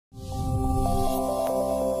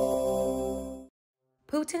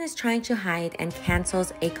Putin is trying to hide and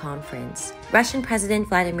cancels a conference. Russian President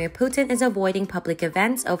Vladimir Putin is avoiding public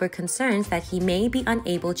events over concerns that he may be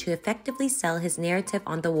unable to effectively sell his narrative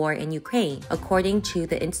on the war in Ukraine, according to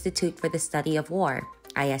the Institute for the Study of War.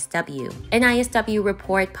 ISW. An ISW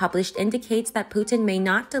report published indicates that Putin may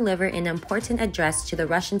not deliver an important address to the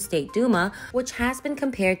Russian State Duma, which has been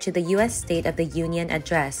compared to the U.S. State of the Union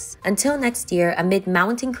address. Until next year, amid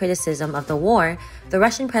mounting criticism of the war, the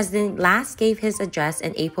Russian president last gave his address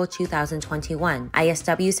in April 2021.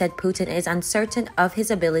 ISW said Putin is uncertain of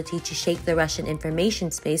his ability to shake the Russian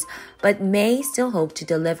information space, but may still hope to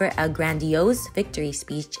deliver a grandiose victory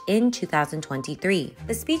speech in 2023.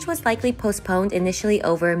 The speech was likely postponed initially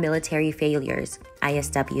over military failures,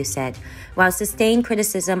 ISW said. While sustained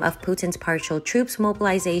criticism of Putin's partial troops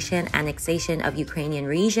mobilization, annexation of Ukrainian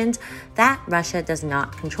regions that Russia does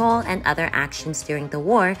not control, and other actions during the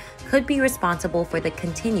war could be responsible for the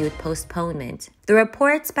continued postponement. The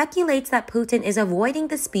report speculates that Putin is avoiding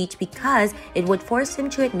the speech because it would force him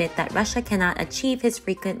to admit that Russia cannot achieve his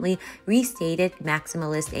frequently restated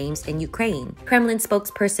maximalist aims in Ukraine. Kremlin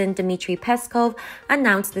spokesperson Dmitry Peskov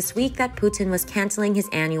announced this week that Putin was canceling his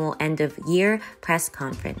annual end-of-year press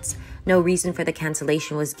conference. No reason for the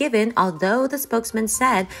cancellation was given, although the spokesman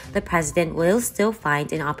said the president will still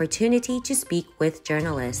find an opportunity to speak with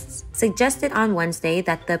journalists. Suggested on Wednesday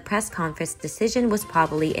that the press conference decision was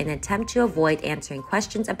probably an attempt to avoid answering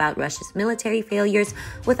questions about Russia's military failures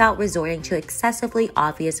without resorting to excessively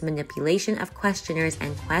obvious manipulation of questioners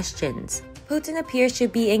and questions. Putin appears to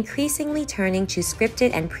be increasingly turning to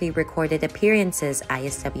scripted and pre-recorded appearances,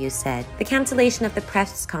 ISW said. The cancellation of the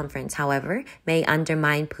press conference, however, may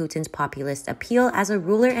undermine Putin's populist appeal as a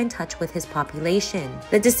ruler in touch with his population.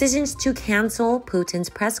 The decisions to cancel Putin's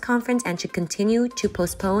press conference and to continue to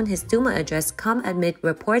postpone his Duma address come amid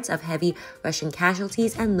reports of heavy Russian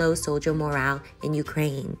casualties and low soldier morale in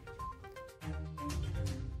Ukraine.